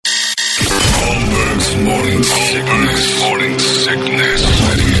Morning sickness. Morning sickness.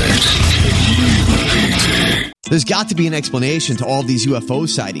 98 KUPD. There's got to be an explanation to all of these UFO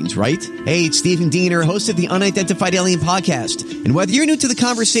sightings, right? Hey, it's Stephen Diener, host of the Unidentified Alien Podcast. And whether you're new to the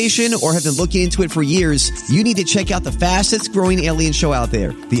conversation or have been looking into it for years, you need to check out the fastest growing alien show out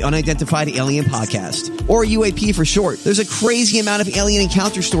there, the Unidentified Alien Podcast, or UAP for short. There's a crazy amount of alien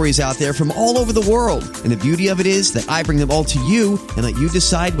encounter stories out there from all over the world. And the beauty of it is that I bring them all to you and let you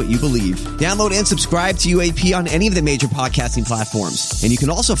decide what you believe. Download and subscribe to UAP on any of the major podcasting platforms. And you can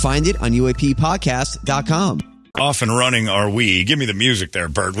also find it on UAPpodcast.com. Off and running are we? Give me the music there,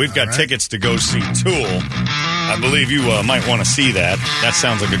 Bert. We've got tickets to go see Tool. I believe you might want to see that. That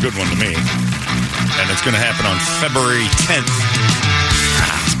sounds like a good one to me. And it's going to happen on February 10th.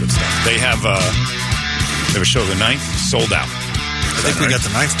 That's good stuff. They have a show the 9th, sold out. I think we got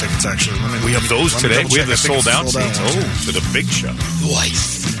the 9th tickets, actually. We have those today? We have the sold out seats? Oh, to the big show.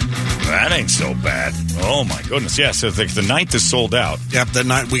 Nice. That ain't so bad. Oh, my goodness. Yeah, so the 9th is sold out. Yep, that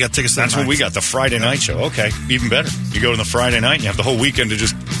night we got tickets. That's when we got the Friday night show. Okay, even better. You go to the Friday night and you have the whole weekend to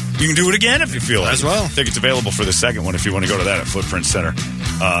just... You can do it again if you feel like as well. Tickets available for the second one if you want to go to that at Footprint Center.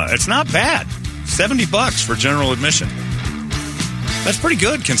 It's not bad. $70 for general admission. That's pretty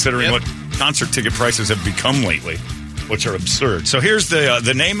good considering what concert ticket prices have become lately, which are absurd. So here's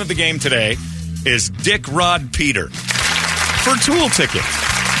the name of the game today is Dick Rod Peter for Tool tickets.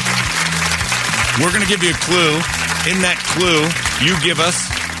 We're going to give you a clue. In that clue, you give us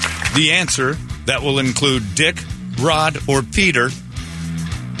the answer that will include Dick, Rod, or Peter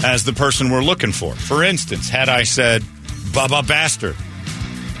as the person we're looking for. For instance, had I said Bubba Bastard.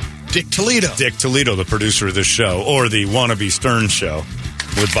 Dick Toledo. Dick Toledo, the producer of this show, or the wannabe Stern show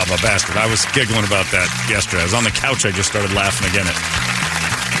with Bubba Bastard. I was giggling about that yesterday. I was on the couch. I just started laughing again.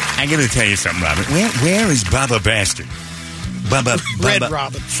 I'm going to tell you something, Robin. Where is Bubba Bastard? Bubba Red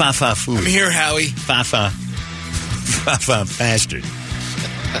Robin. Fa food. I'm here, Howie. Fa bastard.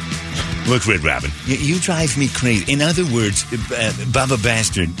 Look, Red Robin, you drive me crazy. In other words, Bubba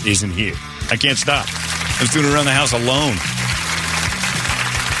Bastard isn't here. I can't stop. I was doing it around the house alone.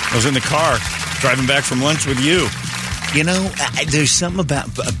 I was in the car driving back from lunch with you. You know, there's something about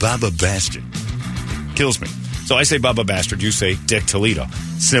Bubba Bastard. Kills me. So I say Bubba Bastard, you say Dick Toledo.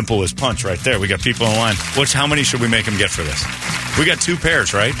 Simple as punch right there. We got people in line. How many should we make them get for this? We got 2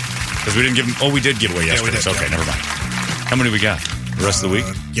 pairs, right? Because we didn't give them... Oh, we did give away yesterday. Okay, never mind. How many we got? The rest of the week?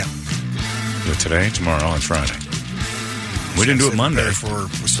 Yeah. Do it today, tomorrow, and Friday. We didn't do it Monday. We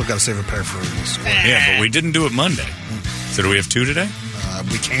still got to save a pair for... Yeah, but we didn't do it Monday. So do we have 2 today?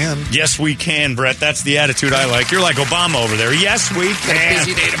 We can. Yes, we can, Brett. That's the attitude I like. You're like Obama over there. Yes, we can.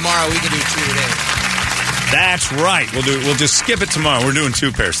 Busy day tomorrow. We can do 2 today. That's right. We'll just skip it tomorrow. We're doing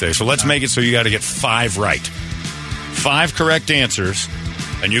 2 pairs today. So let's make it so you got to get 5 right. 5 correct answers,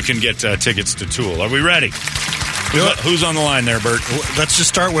 and you can get tickets to Tool. Are we ready? Who's on the line there, Bert? Let's just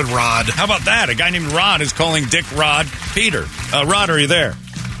start with Rod. How about that? A guy named Rod is calling Dick Rod Peter. Rod, are you there?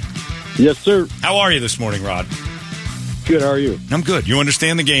 Yes, sir. How are you this morning, Rod? Good. How are you? I'm good. You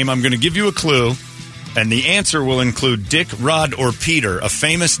understand the game. I'm going to give you a clue, and the answer will include Dick, Rod, or Peter. A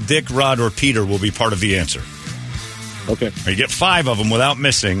famous Dick, Rod, or Peter will be part of the answer. Okay. You get 5 of them without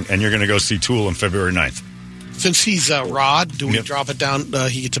missing, and you're going to go see Tool on February 9th. Since he's Rod, do we drop it down?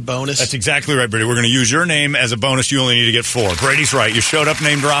 He gets a bonus? That's exactly right, Brady. We're going to use your name as a bonus. You only need to get 4. Brady's right. You showed up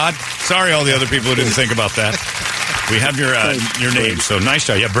named Rod. Sorry, all the other people who didn't think about that. We have your name, so nice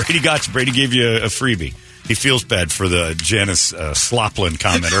job. Yeah, Brady got you. Brady gave you a freebie. He feels bad for the Janice Slopland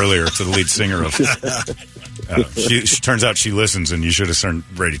comment earlier to the lead singer of... she turns out she listens, and you should have turned...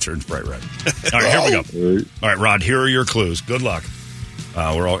 Brady turns bright red. All right, here we go. All right, Rod, here are your clues. Good luck.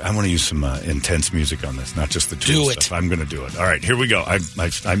 I want to use some intense music on this, not just the Tool stuff. I'm going to do it. All right, here we go. I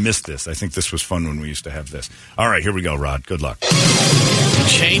missed this. I think this was fun when we used to have this. All right, here we go, Rod. Good luck.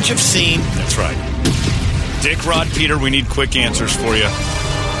 Change of scene. That's right. Dick, Rod, Peter, we need quick answers for you.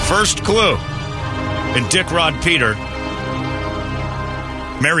 First clue. In Dick, Rod, Peter,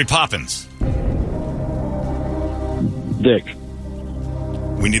 Mary Poppins. Dick.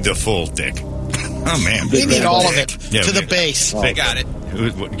 We need the full Dick. Oh, man. We need all of it to the base. I got it.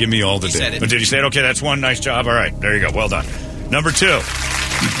 Give me all the Dick. Said it. Oh, did you say it? Okay, that's 1. Nice job. All right, there you go. Well done. Number 2.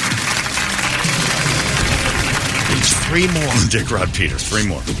 It's 3 more. Dick, Rod, Peter. 3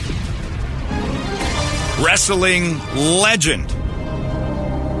 more. Wrestling legend.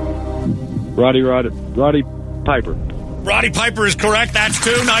 Roddy Piper. Roddy Piper is correct. That's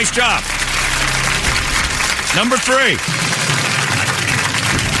 2. Nice job. Number 3.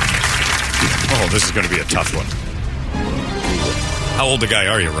 Oh, this is going to be a tough one. How old a guy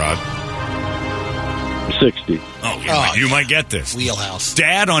are you, Rod? 60. Oh, you might get this. Wheelhouse.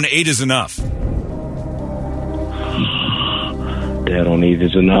 Dad on 8 is Enough. Dead on Eve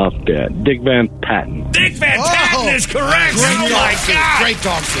is enough. Dick Van Patten. Dick Van Patten is correct. Great Oh, dog my food. God. Great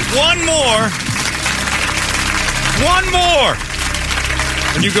dog food. One more.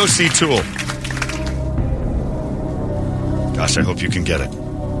 And you go see Tool. Gosh, I hope you can get it.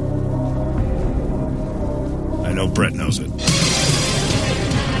 I know Brett knows it.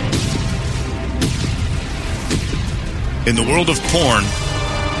 In the world of porn,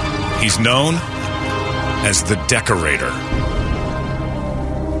 he's known as the decorator.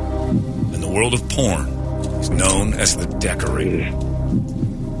 In the world of porn, he's known as the decorator.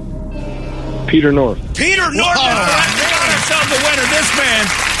 Peter North. Peter Norton is correct. We got ourselves the winner. This man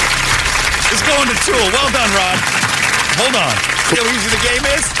is going to Tool. Well done, Rod. Hold on. See how easy the game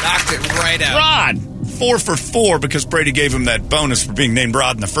is? Knocked it right out. Rod, 4 for 4 because Brady gave him that bonus for being named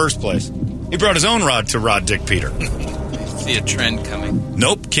Rod in the first place. He brought his own Rod to Rod Dick Peter. See a trend coming.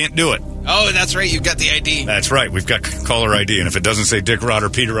 Nope, can't do it. Oh, that's right. You've got the ID. That's right. We've got caller ID, and if it doesn't say Dick, Rod, or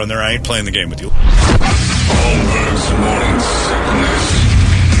Peter on there, I ain't playing the game with you. Holmberg's morning sickness.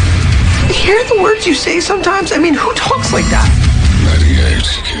 Hear the words you say sometimes? I mean, who talks like that?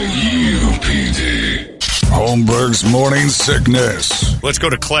 98 KUPD. Holmberg's morning sickness. Let's go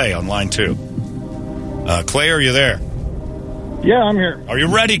to Clay on line 2. Clay, are you there? Yeah, I'm here. Are you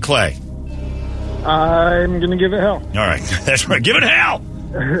ready, Clay? I'm going to give it hell. All right. That's right. Give it hell.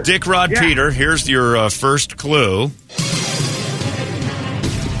 Dick, Rod, Peter, here's your first clue.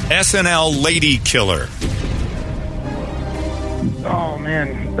 SNL lady killer. Oh,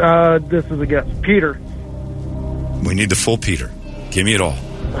 man. This is a guess. Peter. We need the full Peter. Give me it all.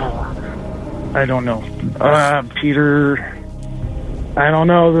 I don't know. Peter. I don't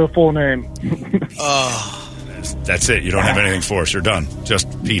know the full name. That's it. You don't have anything for us. You're done. Just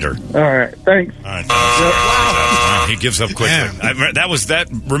Peter. All right. Thanks. All right. Wow. He gives up quickly. That was that.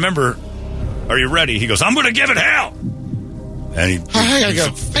 Remember, are you ready? He goes, I'm going to give it hell. And he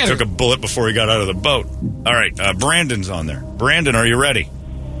took a bullet before he got out of the boat. All right. Brandon's on there. Brandon, are you ready?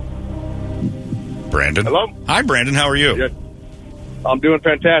 Brandon. Hello? Hi, Brandon. How are you? Yes. I'm doing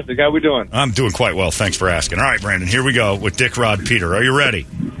fantastic. How we doing? I'm doing quite well. Thanks for asking. All right, Brandon. Here we go with Dick, Rod, Peter. Are you ready?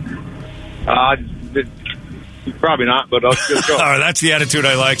 Probably not, but let's just go. All right, that's the attitude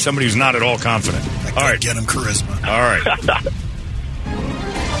I like. Somebody who's not at all confident. All right. Get him charisma. All right.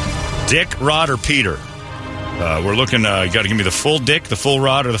 Dick, Rod, or Peter? We're looking, you got to give me the full Dick, the full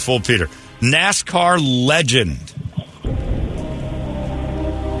Rod, or the full Peter. NASCAR legend.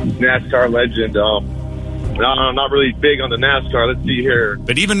 NASCAR legend. No, I'm not really big on the NASCAR. Let's see here.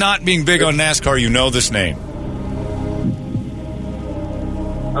 But even not being big on NASCAR, you know this name.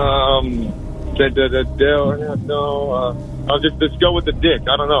 No, I'll just go with the Dick.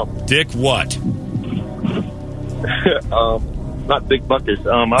 I don't know. Dick what? Not Dick Buckers.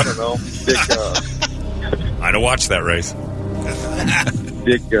 I don't know. Dick. I'd have watched that race.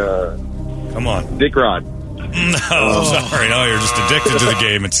 Dick. Come on. Dick Rod. No, sorry. No, you're just addicted to the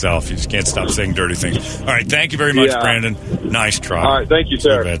game itself. You just can't stop saying dirty things. All right, thank you very much, Brandon. Nice try. All right, thank you,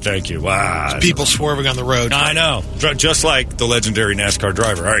 sir. Thank you. Wow. People swerving on the road. I know. Just like the legendary NASCAR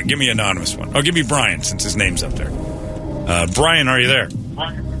driver. All right, give me an anonymous one. Oh, give me Brian, since his name's up there. Brian, are you there?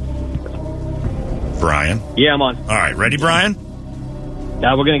 Brian? Yeah, I'm on. All right, ready, Brian?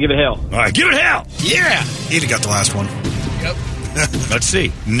 Now we're going to give it hell. All right, give it hell. Yeah. He'd have got the last one. Yep. Let's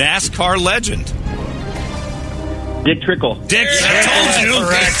see. NASCAR legend. Dick Trickle. Dick, I told you.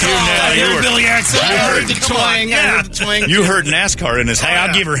 Correct. I heard Billy Axel. I heard the twang. I heard the twang. You heard NASCAR in his. Hey,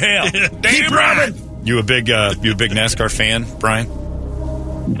 I'll give her hell. Keep rubbing. You a big NASCAR fan, Brian?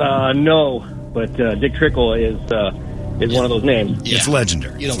 No, but Dick Trickle is one of those names. Yeah. It's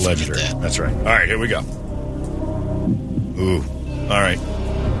legendary. You don't it's legendary. forget that. That's right. All right, here we go. Ooh. All right.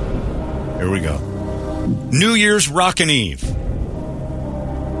 Here we go. New Year's Rockin' Eve.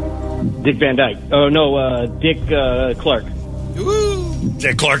 Dick Van Dyke. Oh, no, Dick Clark. Woo.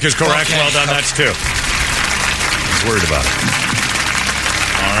 Dick Clark is correct. Okay. Well done. That's two. I was worried about it.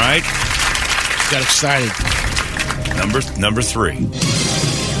 All right. Got excited. Number 3.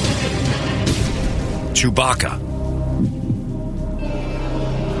 Chewbacca.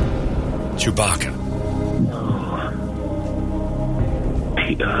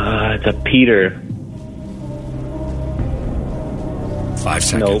 It's a Peter. 5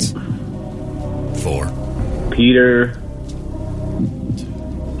 seconds. Nope. 4. Peter.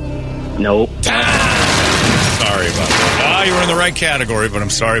 Nope. Sorry about that. You were in the right category, but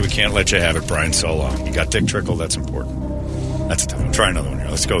I'm sorry we can't let you have it, Brian, so long. You got Dick Trickle. That's important. That's tough. Try another one here.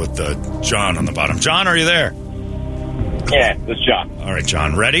 Let's go with John on the bottom. John, are you there? Yeah, this is John. All right,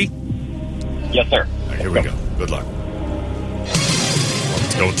 John. Ready? Yes, sir. All right, here we go. Good luck.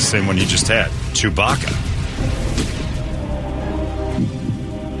 Let's go with the same one you just had. Chewbacca.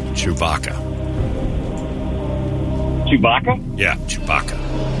 Chewbacca. Chewbacca? Yeah, Chewbacca.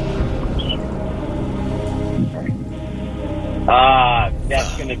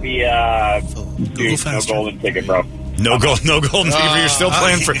 That's going to be no golden ticket, bro. No golden ticket. You're still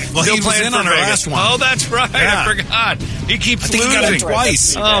playing for. Well, still he was playing in for on our Vegas. last one. Oh, that's right. Yeah. I forgot. He keeps I think losing. he got it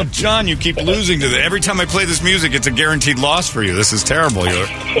twice. Oh, John, you keep losing to the. Every time I play this music, it's a guaranteed loss for you. This is terrible.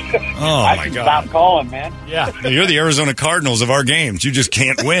 Oh my God! Stop calling, man. Yeah, you're the Arizona Cardinals of our games. You just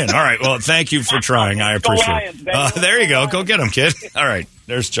can't win. All right. Well, thank you for trying. I appreciate it. There you go. Go get him, kid. All right.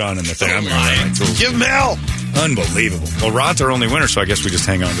 There's John in the thing. I'm lying. Give him hell. Unbelievable. Well, Rod's our only winner, so I guess we just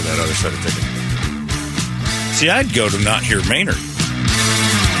hang on to that other set of tickets. See, I'd go to not hear Maynard.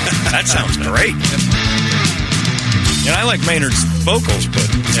 That sounds great. And I like Maynard's vocals, but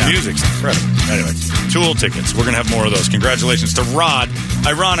his music's incredible. Anyway, Tool tickets. We're going to have more of those. Congratulations to Rod.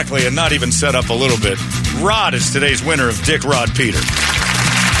 Ironically, and not even set up a little bit, Rod is today's winner of Dick Rod Peter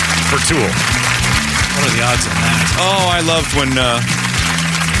for Tool. What are the odds on that? Oh, I loved when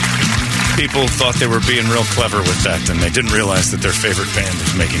people thought they were being real clever with that, and they didn't realize that their favorite band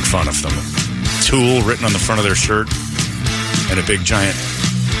was making fun of them. Tool written on the front of their shirt, and a big giant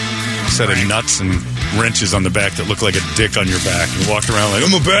set of nuts and wrenches on the back that look like a dick on your back. You walked around like, I'm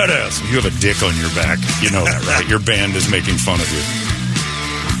a badass. You have a dick on your back. You know that, right? Your band is making fun of you.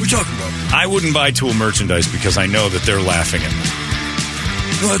 What are you talking about? I wouldn't buy Tool merchandise because I know that they're laughing at me.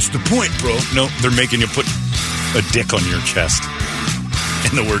 No, that's the point, bro. No, they're making you put a dick on your chest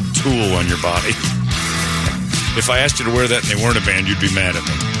and the word Tool on your body. If I asked you to wear that and they weren't a band, you'd be mad at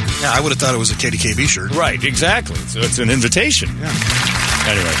me. Yeah, I would have thought it was a KDKB shirt. Right, exactly. So it's an invitation. Yeah.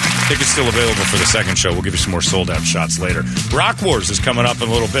 Anyway, tickets still available for the second show. We'll give you some more sold-out shots later. Rock Wars is coming up in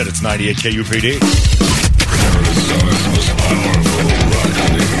a little bit. It's 98 KUPD. Arizona's most powerful rock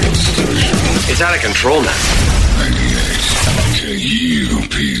radio station. It's out of control now. 98 KUPD.